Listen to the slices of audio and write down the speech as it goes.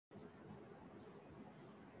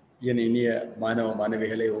என் இனிய மாணவ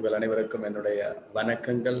மாணவிகளே, உங்கள் அனைவருக்கும் என்னுடைய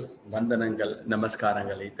வணக்கங்கள், வந்தனங்கள்,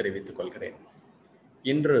 நமஸ்காரங்களை தெரிவித்துக் கொள்கிறேன்.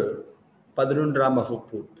 இன்று 11ஆம்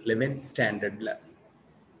வகுப்பு 11th ஸ்டாண்டர்டில்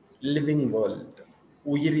லிவிங் வேர்ல்ட்,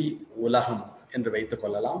 உயிரி உலகம் என்று வைத்துக்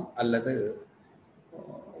கொள்ளலாம், அல்லது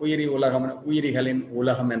உயிரி உலகம், உயிரிகளின்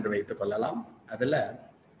உலகம் என்று வைத்துக் கொள்ளலாம். அதில்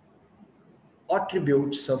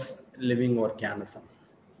attributes of living organism,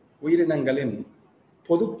 உயிரினங்களின்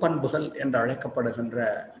பொது பண்புகள் என்று அழைக்கப்படுகின்ற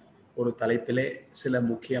ஒரு தலைப்பிலே சில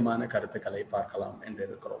முக்கியமான கருத்துக்களை பார்க்கலாம் என்று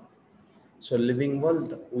இருக்கிறோம். ஸோ லிவிங்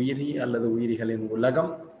வேர்ல்ட், உயிரி அல்லது உயிரிகளின்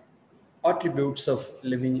உலகம், attributes of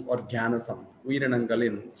living organism,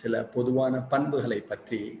 உயிரினங்களின் சில பொதுவான பண்புகளை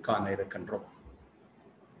பற்றி காண இருக்கின்றோம்.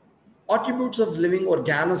 attributes of living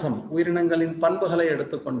organism, உயிரினங்களின் பண்புகளை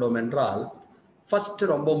எடுத்துக்கொண்டோம் என்றால், ஃபர்ஸ்ட்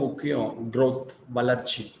ரொம்ப முக்கியம் growth,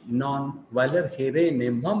 வளர்ச்சி. நான் வளர்கிறேன்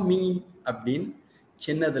மம்மி அப்படின்னு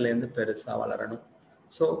சின்னதுலேருந்து பெருசாக வளரணும்.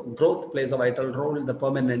 So growth plays a vital role, the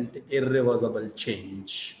permanent irreversible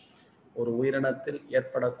change. ஒரு உயிரினத்தில்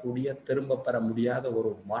ஏற்படக்கூடிய திரும்ப பெற முடியாத ஒரு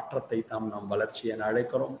மாற்றத்தை நாம் வளர்ச்சி என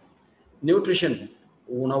அழைக்கிறோம். Nutrition,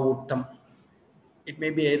 உணவூட்டம். It may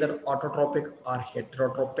be either autotrophic R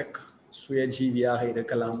heterotrophic, சுயஜீவியாக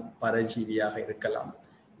இருக்கலாம், பரஜீவியாக இருக்கலாம்.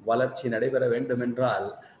 வளர்ச்சி நடைபெற வேண்டும் என்றால்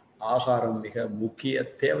ஆகாரம் மிக முக்கிய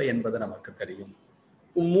தேவை என்பது நமக்கு தெரியும்.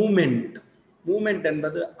 மூமெண்ட், மூமெண்ட்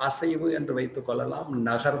என்பது அசைவு என்று வைத்துக் கொள்ளலாம்,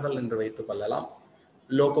 நகர்தல் என்று வைத்துக் கொள்ளலாம்,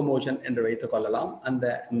 லோகோமோஷன் என்று வைத்துக் கொள்ளலாம். அந்த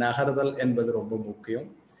நகர்தல் என்பது ரொம்ப முக்கியம்.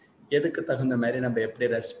 எதுக்கு தகுந்த மாதிரி நம்ம எப்படி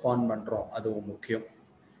ரெஸ்பாண்ட் பண்ணுறோம் அதுவும் முக்கியம்.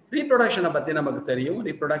 ரீப்ரொடக்ஷனை பற்றி நமக்கு தெரியும்.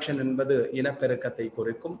 ரீப்ரொடக்ஷன் என்பது இனப்பெருக்கத்தை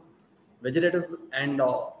குறிக்கும். Vegetative and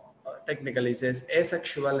technically chase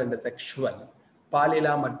asexual and sexual,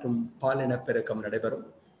 பாலிலா மற்றும் பாலினப்பெருக்கம் நடைபெறும்.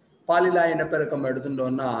 பாலிலா இனப்பெருக்கம்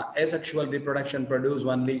எடுத்துட்டோம்னா asexual reproduction produce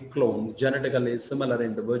only clones, genetically similar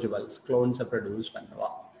individuals, clones produce பண்ணுவா.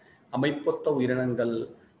 அமைப்பொத்த உயிரினங்கள்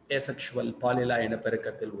asexual பாலிலா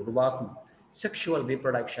இனப்பெருக்கத்தில் உருவாகும். sexual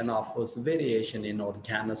reproduction offers variation in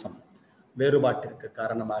organism, வேறுபாட்டிற்கு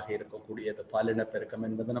காரணமாக இருக்கக்கூடியது பாலினப்பெருக்கம்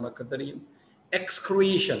என்பது நமக்கு தெரியும்.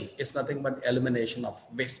 excretion is nothing but elimination of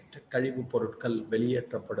waste, கழிவு பொருட்கள்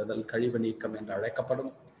வெளியேற்றப்படுதல், கழிவு நீக்கம் என்று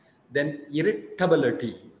அழைக்கப்படும். then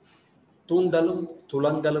irritability, தூண்டலும்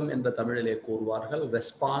துலங்கலும் என்ற தமிழிலே கூறுவார்கள்.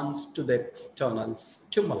 ரெஸ்பான்ஸ் டு த எக்ஸ்டர்னல்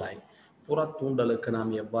ஸ்டிமுலை, புற தூண்டலுக்கு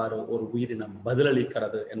நாம் எவ்வாறு ஒரு உயிரினம்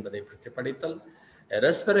பதிலளிக்கிறது என்பதை பற்றி படித்தல்.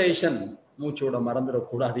 ரெஸ்பிரேஷன், மூச்சோட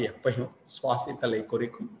மறந்துடக்கூடாது, எப்பையும் சுவாசித்தலை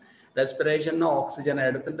குறிக்கும். ரெஸ்பிரேஷன்னா ஆக்சிஜனை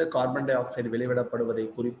எடுத்துட்டு கார்பன் டை ஆக்சைடு வெளிவிடப்படுவதை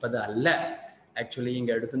குறிப்பது அல்ல. ஆக்சுவலி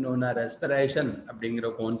இங்கே எடுத்துட்டோம்னா ரெஸ்பிரேஷன்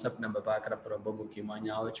அப்படிங்கிற கான்செப்ட் நம்ம பார்க்குறப்ப ரொம்ப முக்கியமாக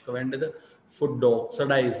ஞாபகம் வச்சுக்க வேண்டியது ஃபுட்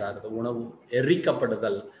ஆக்சிடைஸ் ஆகுது, உணவு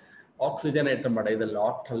எரிக்கப்படுதல், ஆக்சிஜனேற்றம் அடைதல்,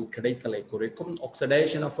 ஆற்றல் கிடைத்தலை குறிக்கும்.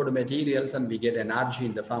 Oxidation of food materials and we get energy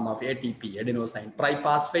in the form of ATP, எடினோசைன்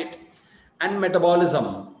triphosphate. And metabolism,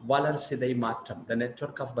 வளர்சிதை மாற்றம், த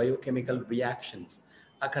network of biochemical reactions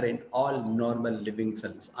occur in all normal living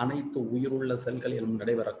cells, அனைத்து உயிருள்ள செல்களிலும்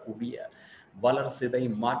நடைபெறக்கூடிய வளர்சிதை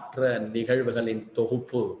மாற்ற நிகழ்வுகளின்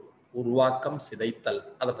தொகுப்பு, உருவாக்கம், சிதைத்தல்.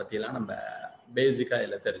 அதை பற்றியெல்லாம் நம்ம பேசிக்காக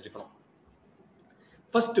இதில் தெரிஞ்சுக்கணும்.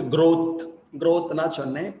 First growth. growthனா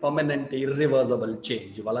சொன்னேன், பர்மனெண்ட் இர்ரிவர்சபிள்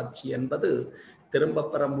சேஞ்ச். வளர்ச்சி என்பது திரும்ப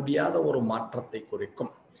பெற முடியாத ஒரு மாற்றத்தை குறிக்கும்.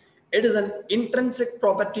 It is an intrinsic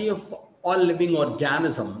property of all living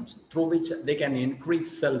organisms through which they can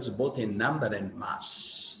increase cells both in number and mass.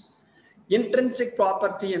 Intrinsic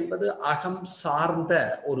property என்பது அகம் சார்ந்த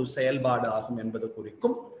ஒரு செயல்பாடு ஆகும் என்பது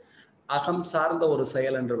குறிக்கும். அகம் சார்ந்த ஒரு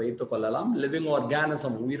செயல் என்று வைத்துக் கொள்ளலாம். லிவிங்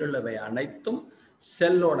ஆர்கானிசம், உயிருள்ளவை அனைத்தும்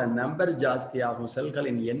செல்லோட நம்பர் ஜாஸ்தியாகும்,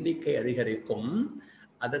 செல்களின் எண்ணிக்கை அதிகரிக்கும்.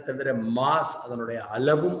 அதை தவிர மாஸ், அதனுடைய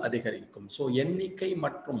அளவும் அதிகரிக்கும். ஸோ எண்ணிக்கை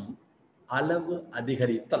மற்றும் அளவு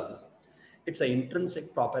அதிகரித்தல், it's a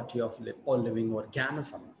intrinsic property of all living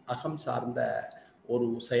organism, அகம் சார்ந்த ஒரு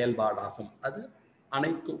செயல்பாடாகும். அது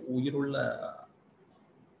அனைத்து உயிருள்ள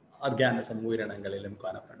ஆர்கானிசம், உயிரினங்களிலும்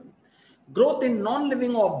காணப்படும். Growth in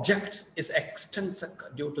non-living objects is extrinsic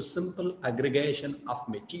due to simple aggregation of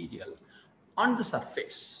material on the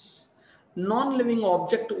surface. Non-living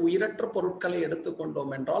object, உயிரற்ற பொருட்களை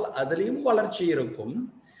எடுத்துக்கொண்டோம் என்றால் அதிலையும் வளர்ச்சி இருக்கும்.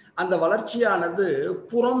 அந்த வளர்ச்சியானது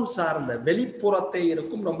புறம் சார்ந்த, வெளிப்புறத்தை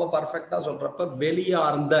இருக்கும். ரொம்ப பர்ஃபெக்டா சொல்றப்ப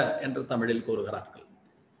வெளியார்ந்த என்று தமிழில் கூறுகிறார்கள்.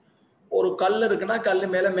 ஒரு கல் இருக்குன்னா கல்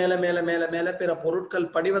மேல மேல மேல மேல மேல பிற பொருட்கள்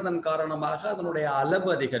படிவதன் காரணமாக அதனுடைய அளவு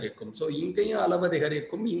அதிகரிக்கும். ஸோ இங்கேயும் அளவு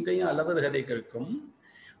அதிகரிக்கும், இங்கேயும் அளவு அதிகரிக்கும்.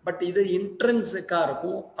 பட் இது இன்ட்ரின்சிக்கா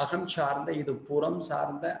இருக்கும், அகம் சார்ந்த, இது புறம்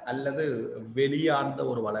சார்ந்த அல்லது வெளியார்ந்த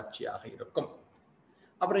ஒரு வளர்ச்சியாக இருக்கும்.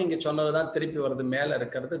 அப்புறம் இங்க சொன்னதுதான் திருப்பி வருது, மேல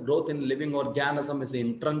இருக்கிறது. growth in living organism is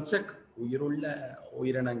intrinsic, உயிருள்ள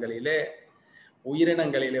உயிரினங்களிலே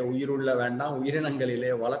உயிரினங்களிலே உயிருள்ள வேண்டாம்,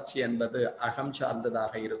 உயிரினங்களிலே வளர்ச்சி என்பது அகம்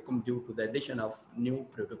சார்ந்ததாக இருக்கும் due to the addition of new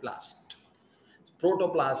protoplast.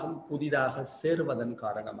 Protoplasm புதிதாக சேருவதன்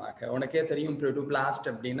காரணமாக. உனக்கே தெரியும் புரோட்டோபிளாஸ்ட்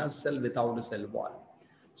அப்படின்னா செல் வித்தவுட் செல் வால்.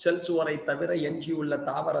 செல் சுவரை தவிர எஞ்சியுள்ள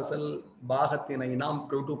தாவர செல் பாகத்தினை நாம்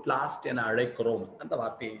புரோட்டோபிளாஸ்ட் என அழைக்கிறோம். அந்த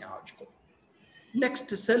வார்த்தையை ஞாபகம்.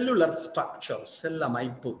 நெக்ஸ்ட் செல்லுலர் ஸ்ட்ரக்சர், செல்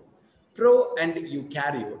அமைப்பு. ப்ரோ அண்ட்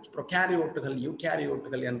யூகேரியோட்ஸ், ப்ரோகேரியோட்டுகள்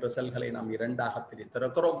யூகேரியோட்டுகள் என்ற செல்களை நாம் இரண்டாக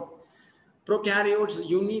பிரித்திருக்கிறோம். Prokaryotes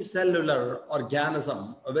unicellular organism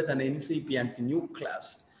with an incipient nucleus.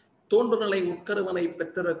 தோன்றுநிலை உட்கருவனை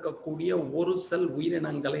பெற்றிருக்கக்கூடிய ஒரு செல்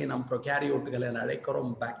உயிரினங்களை நாம் ப்ரோகேரியோட்டுகள் என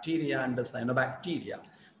அழைக்கிறோம். Bacteria and cyanobacteria.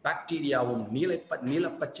 பாக்டீரியாவும்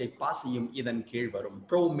நீலப்பச்சை பாசியும் இதன் கீழ் வரும்.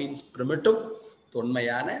 ப்ரோ மீன்ஸ் பிரிமிட்டிவ்,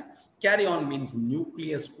 தொன்மையான. கேரியான் மீன்ஸ்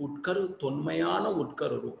நியூக்ளியஸ், உட்கரு, தொன்மையான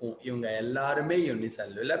உட்கரு இருக்கும். இவங்க எல்லாருமே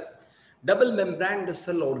யூனிசெல்லுலர். டபுள் மெம்ப்ரான்டு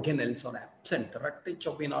செல் ஆர்கனெல்ஸ் ஆர் அப்சென்ட். இரட்டை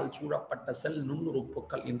சவ்வினால் சூழப்பட்ட செல்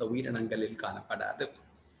நுண்ணுறுப்புகள் இந்த உயிரினங்களில் காணப்படாது.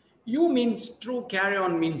 U means true,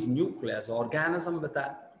 carrion means nucleus. Organism with a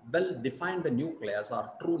well-defined nucleus or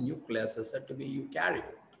true nucleus is said to be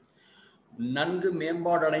eukaryote. நன்கு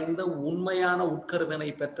மேம்பாடடைந்த உண்மையான உட்கருவினை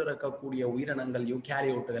பெற்றிருக்கக்கூடிய உயிரினங்கள்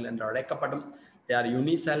யூகேரியோட்டுகள் என்று அழைக்கப்படும். They are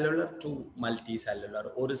unicellular to multicellular.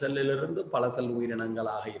 ஒரு செல்லிலிருந்து பல செல்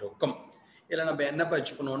உயிரினங்களாக இருக்கும். இல்லை நம்ம என்ன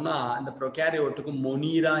வச்சுக்கணும்னா, இந்த ப்ரோகேரியோட்டுக்கு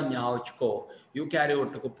மொனீரா ஞாபகம் வச்சுக்கோ,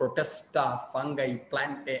 யூகேரியோட்டுக்கு புரோட்டஸ்டா, ஃபங்கை,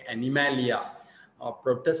 பிளான்டே, அனிமேலியா.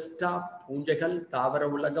 புரோட்டஸ்டா பூஞ்சைகள், தாவர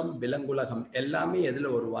உலகம், விலங்குலகம் எல்லாமே எதில்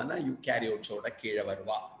வருவானா யூகேரியோட்ஸோட கீழே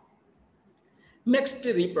வருவா. Next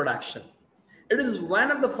reproduction. It is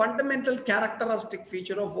one of the fundamental characteristic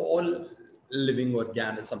feature of all living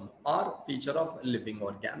organism R feature of living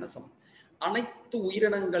organism. அனைத்து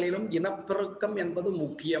உயிரினங்களிலும் இனப்பெருக்கம் என்பது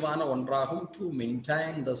முக்கியமான ஒன்றாகும். To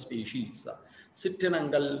maintain the species.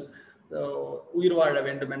 சிற்றினங்கள் உயிர் வாழ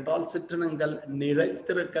வேண்டும் என்றால், சிற்றினங்கள்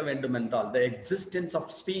நிலைத்திருக்க வேண்டும் என்றால், the existence of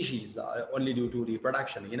species only due to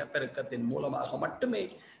reproduction, இனப்பெருக்கத்தின் மூலமாக மட்டுமே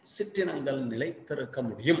சிற்றினங்கள் நிலைத்திருக்க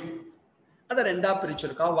முடியும். அதை ரெண்டா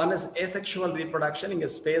பிரிச்சிருக்கா. One is asexual reproduction.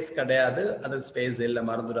 இங்க ஸ்பேஸ் கிடையாது, அது ஸ்பேஸ் இல்லை,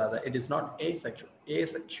 மறந்துடாத. It is not asexual.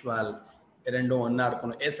 asexual ரெண்டும் ஒன்னா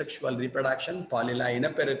இருக்கணும். asexual reproduction பாலின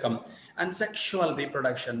இனப்பெருக்கம், and sexual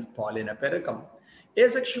reproduction பாலின பெருக்கம்.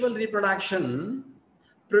 asexual reproduction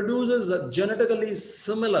produces a genetically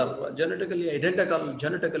similar, genetically identical,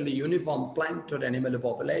 genetically uniform plant or animal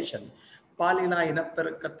population. பாலின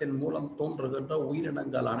இனப்பெருக்கத்தின் மூலம் தோன்றுகின்ற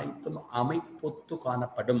உயிரினங்கள் அனைத்தும் அமைப்பொத்து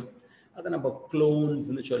காணப்படும். அதை நம்ம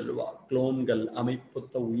குளோன்ஸ்னு சொல்லுவா. குளோன்கள்,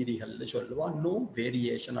 அமைப்பொத்த உயிரிகள்னு சொல்லுவா. நோ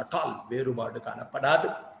வேரியேஷன் அட் ஆல், வேறுபாடு காணப்படாது.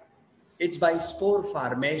 இட்ஸ் பை ஸ்போர்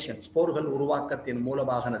ஃபார்மேஷன், ஸ்போர்கள் உருவாக்கத்தின்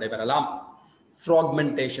மூலமாக நடைபெறலாம்.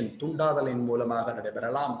 ஃப்ராக்மெண்டேஷன், துண்டாதலின் மூலமாக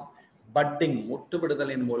நடைபெறலாம். பட்டிங், முட்டு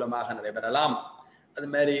விடுதலின் மூலமாக நடைபெறலாம். அது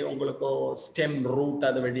மாதிரி உங்களுக்கு ஸ்டெம், ரூட்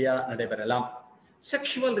அது வழியா நடைபெறலாம்.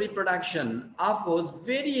 Sexual reproduction offers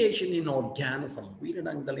variation in organism.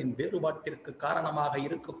 உயிரினங்களின் வேறுபாட்டிற்கு காரணமாக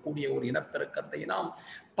இருக்கக்கூடிய ஒரு இனப்பெருக்கத்தை நாம்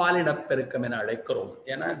பாலினப்பெருக்கம் என அழைக்கிறோம்.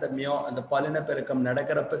 ஏன்னா இந்த பாலினப்பெருக்கம்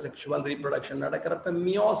நடக்கிறப்ப, செக்ஷுவல் ரீப்ரொடக்ஷன் நடக்கிறப்ப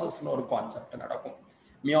மியோசிஸ்னு ஒரு கான்செப்ட் நடக்கும்.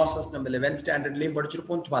 மியோசிஸ் நம்ம 11th ஸ்டாண்டர்ட்லையும்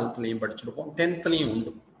படிச்சிருப்போம், 12thலையும் படிச்சிருப்போம், 10thலையும்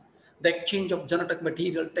உண்டு. The exchange of genetic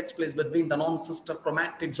material takes place between the non-sister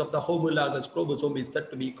chromatids of the homologous chromosome is said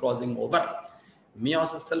to be crossing over.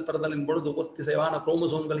 Meiosis செல் பிறந்தலின் பொழுது ஒத்திசைவான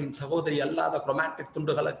குரோமோசோம்களின் சகோதரி அல்லாத குரோமாட்டிக்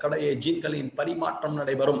துண்டுகளுக்கிடையே ஜீன்களின் பரிமாற்றம்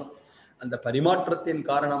நடைபெறும். அந்த பரிமாற்றத்தின்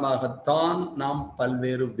காரணமாகத்தான் நாம்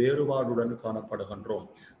பல்வேறு வேறுபாடுடன் காணப்படுகின்றோம்.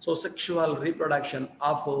 So sexual reproduction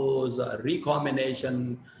offers recombination,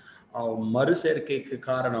 மறுசேர்க்கைக்கு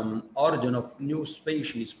காரணம், ஆரிஜின் ஆஃப் நியூ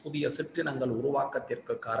ஸ்பீஷீஸ், புதிய சிற்றினங்கள்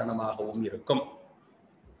உருவாக்கத்திற்கு காரணமாகவும் இருக்கும்.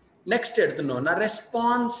 Next எடுத்துனோம்னா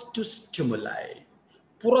response to ஸ்டிமுலை.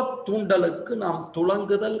 புறத்தூண்டலுக்கு நாம்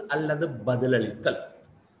துளங்குதல் அல்லது பதிலளித்தல்.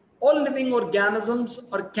 All living organisms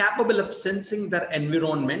are capable of sensing their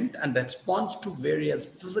environment and response to various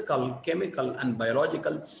physical, chemical and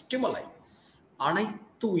biological stimuli.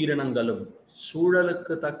 அனைத்து உயிரினங்களும்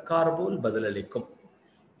சூழலுக்கு தக்காற்போல் பதிலளிக்கும்.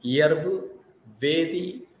 இயல்பு, வேதி,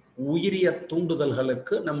 உயிரிய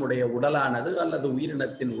தூண்டுதல்களுக்கு நம்முடைய உடலானது அல்லது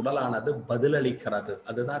உயிரினத்தின் உடலானது பதிலளிக்கிறது.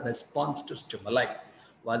 அதுதான் ரெஸ்பான்ஸ் டு ஸ்டிமுலை.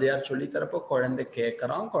 வாதியார் சொல்லித்தரப்போ குழந்தை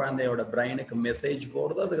கேட்குறான், குழந்தையோட பிரெயினுக்கு மெசேஜ்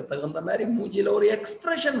போடுறது, அதுக்கு தகுந்த மாதிரி மூஞ்சியில் ஒரு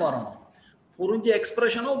எக்ஸ்பிரஷன் வரணும். புரிஞ்ச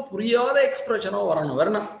எக்ஸ்பிரஷனோ புரியாத எக்ஸ்பிரஷனோ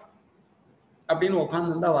வரணும் அப்படின்னு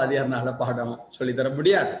உட்காந்துருந்தா வாதியார்னால பாடம் சொல்லித்தர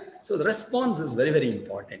முடியாது. So response is very very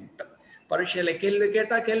important. பரீட்சையில் கேள்வி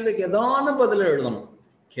கேட்டால் கேள்விக்கு ஏதான பதில் எழுதணும்.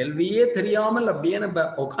 கேள்வியே தெரியாமல் அப்படியே நம்ம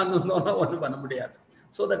உட்காந்துருந்தோம்னா ஒன்றும் பண்ண முடியாது.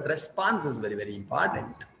 So that response is very very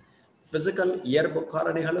important. Physical, இயல்பு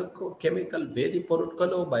காரணிகளுக்கோ, கெமிக்கல்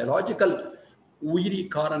வேதிப்பொருட்களோ, பயாலஜிக்கல் உயிரி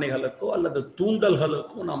காரணிகளுக்கோ அல்லது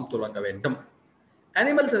தூண்டல்களுக்கோ நாம் தொடங்க வேண்டும்.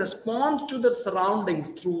 Animals respond to their surroundings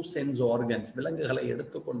through sense organs. விலங்குகளை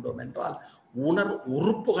எடுத்துக்கொண்டோம் என்றால்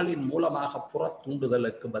உறுப்புகளின் மூலமாக புற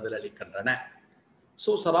தூண்டுதலுக்கு பதிலளிக்கின்றன.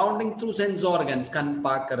 So surrounding through sense organs, கண்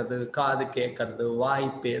பார்க்கறது, காது கேட்கறது, வாய்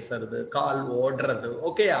பேசுறது, கால் ஓடுறது,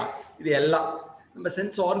 ஓகேயா, இது எல்லாம் நம்ம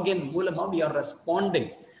சென்ஸ் ஆர்கன் மூலமா we are responding.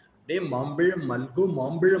 அப்படியே மாம்பழம்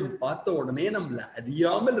மாம்பழம் பார்த்த உடனே நம்மள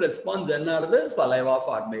அறியாமல் ரெஸ்பான்ஸ் என்ன ஆகுது, சலைவா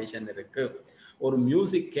ஃபார்மேஷன் இருக்கு. ஒரு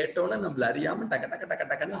மியூசிக் கேட்டோன்னே நம்மள அறியாமல் டக்க டக்க டக்க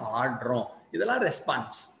டக்குன்னு ஆடுறோம், இதெல்லாம்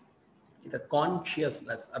ரெஸ்பான்ஸ். இதை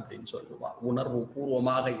கான்சியஸ்னஸ் அப்படின்னு சொல்லுவா, உணர்வு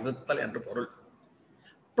பூர்வமாக இருத்தல் என்று பொருள்.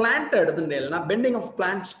 Plant எடுத்துட்டேன்னா bending of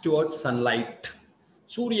plants towards sunlight,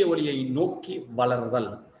 சூரிய ஒளியை நோக்கி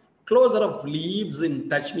வளர்தல். Closer of leaves in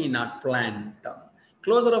touch me not plant.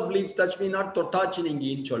 Closer of leaves touch me not தொட்டாச்சு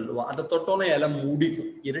நீங்கின்னு சொல்லுவா. அதை தொட்டோன்னே எல்லாம்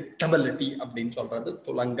முடிக்கும். இரிட்டபிலிட்டி அப்படின்னு சொல்றது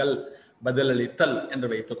துலங்கல், பதிலளித்தல் என்று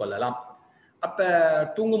வைத்துக் கொள்ளலாம். அப்ப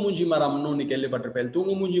தூங்கு மூஞ்சி மரம்னு ஒன்று கேள்விப்பட்டிருப்பேன்.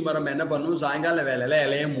 தூங்கு மூஞ்சி மரம் என்ன பண்ணும், சாயங்கால வேலையில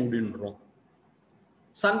இலைய மூடின்றோம்.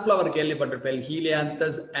 Sunflower கேள்விப்பட்டிருப்பேன்,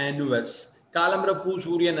 Helianthus ஆனுவஸ். காலம்பர பூ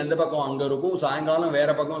சூரியன் எந்த பக்கம் அங்கே இருக்கும், சாயங்காலம் வேற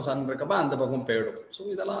பக்கம் சன் இருக்கப்ப அந்த பக்கம் போயிடும். ஸோ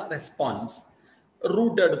இதெல்லாம் ரெஸ்பான்ஸ்.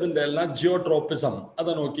 ரூட் எடுத்துட்டு எல்லாம் ஜியோட்ரோபிசம்,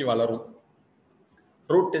 அதை நோக்கி வளரும்.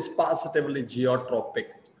 ரூட் இஸ் பாசிட்டிவ்லி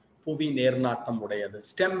ஜியோட்ரோபிக், புவி நேர்நாட்டம் உடையது.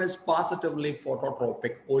 ஸ்டெம் இஸ் பாசிட்டிவ்லி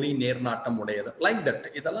போட்டோட்ரோபிக், ஒளி நேர்நாட்டம் உடையது. லைக் தட்,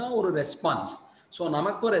 இதெல்லாம் ஒரு ரெஸ்பான்ஸ். ஸோ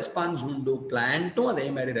நமக்கும் ரெஸ்பான்ஸ் உண்டு, பிளான்ட்டும் அதே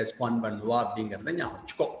மாதிரி ரெஸ்பாண்ட் பண்ணுவா அப்படிங்கிறத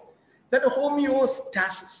ஞாபகம். தட்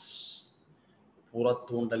ஹோமியோஸ்டாசிஸ்,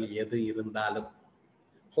 புறத்தூண்டல் எது இருந்தாலும்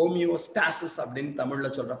ஹோமியோஸ்டாசிஸ் அப்படின்னு தமிழ்ல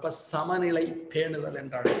சொல்றப்ப சமநிலை பேணுதல்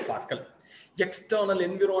என்று அழைப்பார்கள். எக்ஸ்டர்னல்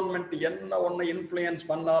என்விரான்மெண்ட் என்ன ஒன்று இன்ஃப்ளூயன்ஸ்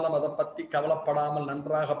பண்ணாலும் அதை பற்றி கவலைப்படாமல்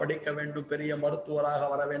நன்றாக படிக்க வேண்டும், பெரிய மருத்துவராக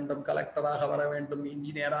வர வேண்டும், கலெக்டராக வர வேண்டும்,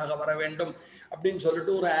 இன்ஜினியராக வர வேண்டும் அப்படின்னு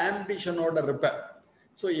சொல்லிட்டு ஒரு ஆம்பிஷனோட இருப்பேன்.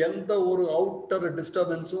 ஸோ எந்த ஒரு அவுட்டர்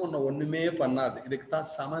டிஸ்டர்பன்ஸும் ஒன்றுமே பண்ணாது. இதுக்கு தான்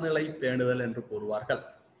சமநிலை பேணுதல் என்று கூறுவார்கள்.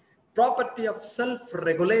 Property of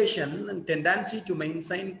self-regulation and tendency to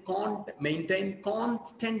maintain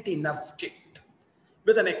constant inner state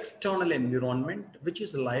with an external environment which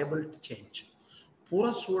is liable to change.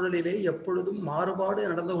 புற சூழலிலே எப்பொழுதும் மாறுபாடு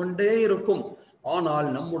நடந்து கொண்டே இருக்கும். ஆனால்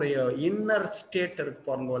நம்முடைய இன்னர் ஸ்டேட் இருக்கு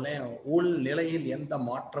பாருங்களே, உள் நிலையில் எந்த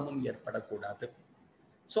மாற்றமும் ஏற்படக்கூடாது.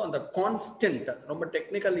 ஸோ அந்த கான்ஸ்டன்ட், ரொம்ப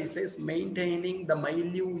டெக்னிக்கலி சேஸ் மெயின்டைனிங் த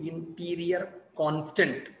மைல்யூ இன்டீரியர்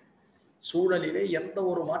கான்ஸ்டன்ட். சூழலிலே எந்த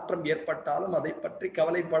ஒரு மாற்றம் ஏற்பட்டாலும் அதை பற்றி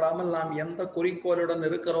கவலைப்படாமல் நாம் எந்த குறிக்கோளுடன்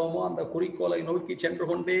இருக்கிறோமோ அந்த குறிக்கோளை நோக்கி சென்று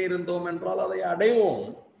கொண்டே இருந்தோம் என்றால் அதை அடைவோம்.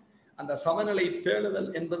 அந்த சமநிலை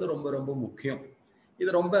பேணுதல் என்பது ரொம்ப ரொம்ப முக்கியம்.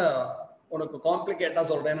 இது ரொம்ப உனக்கு காம்ப்ளிகேட்டா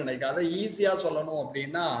சொல்றேன்னு நினைக்காத, ஈஸியா சொல்லணும்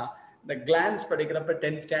அப்படின்னா, இந்த கிளான்ஸ் படிக்கிறப்ப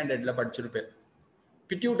 10th ஸ்டாண்டர்ட்ல படிச்சிருப்பேன்.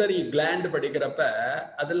 பிட்யூட்டரி கிளாண்ட் படிக்கிறப்ப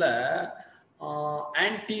அதுல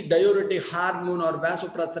anti-diuretic hormone or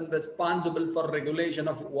vasopressin responsible for regulation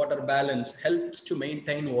of water balance, helps to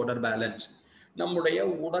maintain water balance. நம்முடைய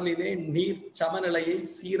உடலிலே நீர் சமநிலையை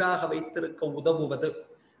சீராக வைத்திருக்க உதவுவது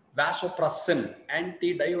vasopressin,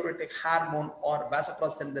 anti-diuretic hormone or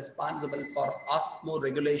vasopressin responsible for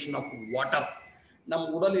osmoregulation of water. நம்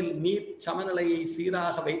உடலில் நீர் சமநிலையை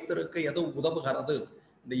சீராக வைத்திருக்க எது உதவுகிறது,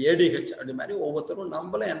 இந்த ஏடிஹெச் அப்படி மாதிரி ஒவ்வொருத்தரும்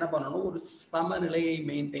நம்மள என்ன பண்ணணும், ஒரு சமநிலையை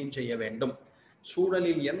மெயின்டைன் செய்ய வேண்டும்.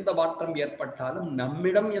 சூழலில் எந்த மாற்றம் ஏற்பட்டாலும்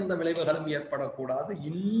நம்மிடம் எந்த விளைவுகளும் ஏற்படக்கூடாது.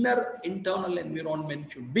 Inner internal environment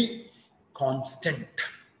should be constant.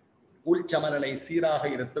 உள் சமநிலை சீராக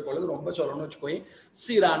இருத்துக்கொள்வது, ரொம்ப சொல்லணும்னு வச்சுக்கோங்க,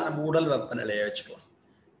 சீரான நம்ம உடல் வெப்பநிலையை வச்சுக்கலாம்.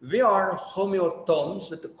 We are homeotherms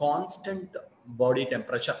with constant body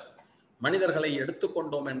temperature. மனிதர்களை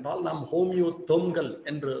எடுத்துக்கொண்டோம் என்றால் நாம் ஹோமியோதோம்கள்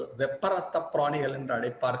என்று, வெப்பரத்த பிராணிகள் என்று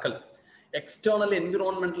அழைப்பார்கள். எக்ஸ்டர்னல்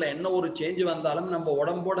என்விரான்மெண்ட்ல என்ன ஒரு சேஞ்ச் வந்தாலும் நம்ம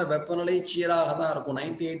உடம்போட வெப்பநிலை சீராக தான் இருக்கும்.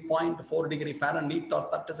 98.4 degree Fahrenheit or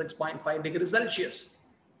 36.5 degree Celsius.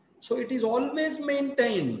 So it is always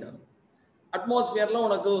maintained. அட்மாஸ்பியர்ல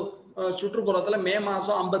உனக்கு சுற்றுப்புறத்துல மே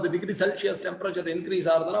மாசம் 50 டிகிரி செல்சியஸ் டெம்பரேச்சர் இன்க்ரீஸ்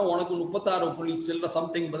ஆகுதுன்னா உனக்கு 36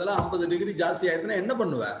 சம்திங் பதிலாக 50 டிகிரி ஜாஸ்தி ஆயிடுதுன்னா என்ன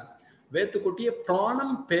பண்ணுவேன்? வேத்துக்குட்டிய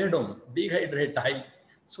பிராணம் பேடும், டீஹைட்ரேட் ஆகி.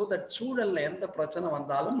 ஸோ தட் சூழல்ல எந்த பிரச்சனை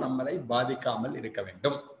வந்தாலும் நம்மளை பாதிக்காமல் இருக்க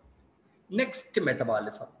வேண்டும். Next,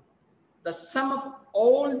 metabolism. The sum of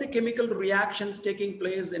all the chemical reactions taking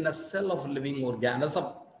place in a cell of living organism.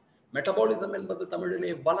 Metabolism என்பது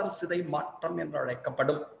தமிழிலே வளர்சிதை மாற்றம் என்று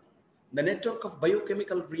அழைக்கப்படும். The network of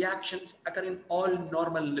biochemical reactions occur in all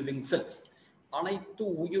normal living cells. அனைத்து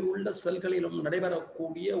உயிருள்ள செல்களிலும்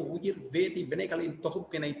நடைபெறக்கூடிய உயிர் வேதி வினைகளின்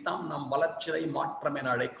தொகுப்பினைத்தான் நாம் வளர்ச்சிதை மாற்றம் என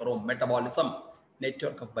அழைக்கிறோம். Metabolism,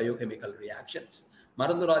 network of biochemical reactions.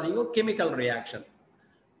 மருந்துராதியோ chemical reaction.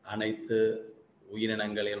 அனைத்து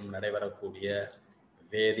உயிரினங்களிலும் நடைபெறக்கூடிய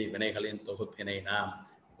வேதி வினைகளின் தொகுப்பினை நாம்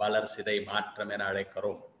வளர்சிதை மாற்றம் என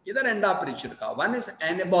அழைக்கிறோம். இதை ரெண்டா பிரிச்சிருக்கா. One is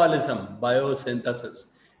anabolism, biosynthesis.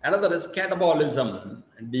 Another is catabolism,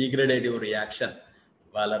 degradative reaction.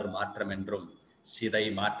 வளர் மாற்றம் என்றும்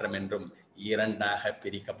சிதை மாற்றம் என்றும் இரண்டாக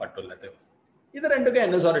பிரிக்கப்பட்டுள்ளது. இது ரெண்டுக்கும்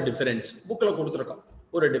என்ன சொல்ற டிஃபரன்ஸ் புக்ல கொடுத்துருக்கோம்.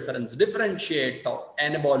 ஒரு difference differentiate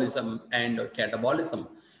anabolism and catabolism.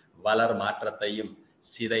 வளர் மாற்றத்தையும்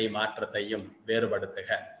சிதை மாற்றத்தையும்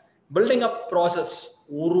வேறுபடுத்துக. பில்டிங் அப் ப்ராசஸ்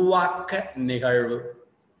உருவாக்க நிகழ்வு,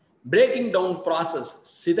 பிரேக்கிங் டவுன் ப்ராசஸ்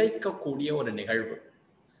சிதைக்கக்கூடிய ஒரு நிகழ்வு.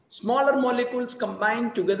 Smaller molecules combine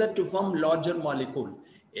together to form larger molecule.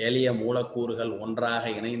 எளிய மூலக்கூறுகள் ஒன்றாக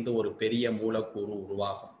இணைந்து ஒரு பெரிய மூலக்கூறு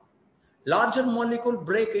உருவாகும். Larger molecule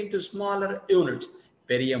break into smaller units.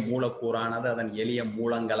 பெரிய மூலக்கூறானது அதன் எளிய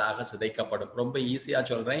மூலங்களாக சிதைக்கப்படும். ரொம்ப ஈஸியா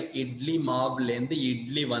சொல்றேன். இட்லி மாவுலேருந்து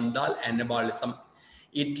இட்லி வந்தால் anabolism.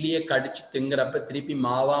 இட்லியை கடிச்சு திங்கிறப்ப திருப்பி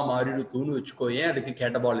மாவா மாறிடுத்துன்னு வச்சுக்கோ, ஏன் அதுக்கு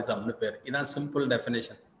கேட்டபாலிசம்னு பேர். இதான் simple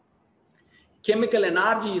definition. Chemical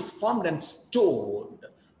energy is formed and stored.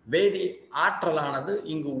 வேதி ஆற்றலானது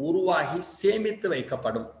இங்கு உருவாகி சேமித்து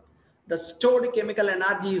வைக்கப்படும். The stored chemical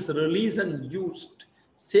energy is released and used.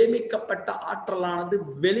 சேமிக்கப்பட்ட ஆற்றலானது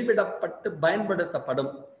வெளிவிடப்பட்டு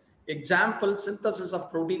பயன்படுத்தப்படும். Example synthesis of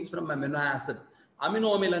proteins from amino acid.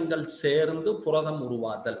 Amino அமிலங்கள் சேர்ந்து புரதம்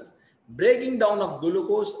உருவாதல். Breaking down of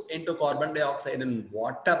glucose into carbon dioxide in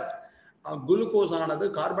water. Glucose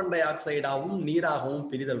ஆனது கார்பன் டை ஆக்சைடாகவும் நீராகவும்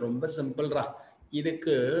பிரிதல். ரொம்ப சிம்பிள்ரா.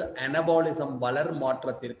 இதுக்கு அனபாலிசம் வளர்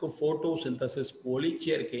மாற்றத்திற்கு போட்டோசிந்தசிஸ்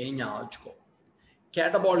ஒளிச்சேர்க்கையை ஞாபகம்.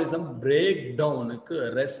 கேட்டபாலிசம் பிரேக் டவுனுக்கு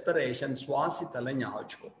ரெஸ்பிரேஷன் சுவாசித்தலை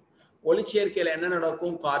ஞாபகம். ஒளிச்சேர்க்கையில் என்ன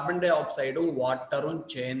நடக்கும்? கார்பன் டை ஆக்சைடும் வாட்டரும்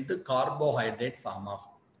சேர்ந்து கார்போஹைட்ரேட் ஃபார்ம் ஆகும்.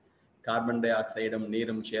 கார்பன் டை ஆக்சைடும்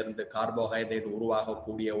நீரும் சேர்ந்து கார்போஹைட்ரேட்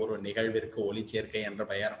உருவாகக்கூடிய ஒரு நிகழ்விற்கு ஒளிச்சேர்க்கை என்ற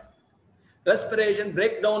பெயர். Respiration,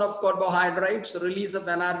 breakdown of carbohydrates, release of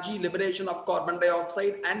energy, liberation of carbon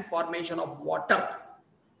dioxide and formation of water.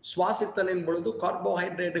 சுவாசித்தலின் பொழுது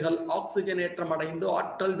கார்போஹைட்ரேட்டுகள் ஆக்சிஜனேற்றம் அடைந்து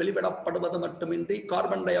ஆற்றல் வெளிவிடப்படுவது மட்டுமின்றி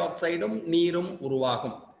கார்பன் டை ஆக்சைடும் நீரும்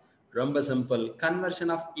உருவாகும். ரொம்ப சிம்பிள்.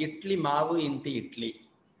 கன்வர்ஷன் ஆஃப் இட்லி மாவு இன்ட்டு இட்லி.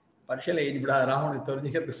 பரிசையில் எழுதிவிடாதா உனக்கு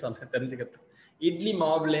தெரிஞ்சுக்கிறது. இட்லி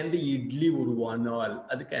மாவுலேருந்து இட்லி உருவானால்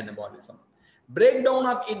அதுக்கு anabolism. Break down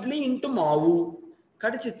of idli into மாவு.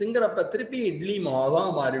 கடிச்சு திங்கிறப்ப திருப்பி இட்லி மாவா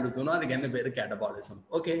மாறிடுதுன்னா அதுக்கு என்ன பேரு? Catabolism.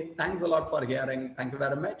 Okay, thanks a lot for hearing. Thank you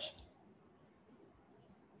very much.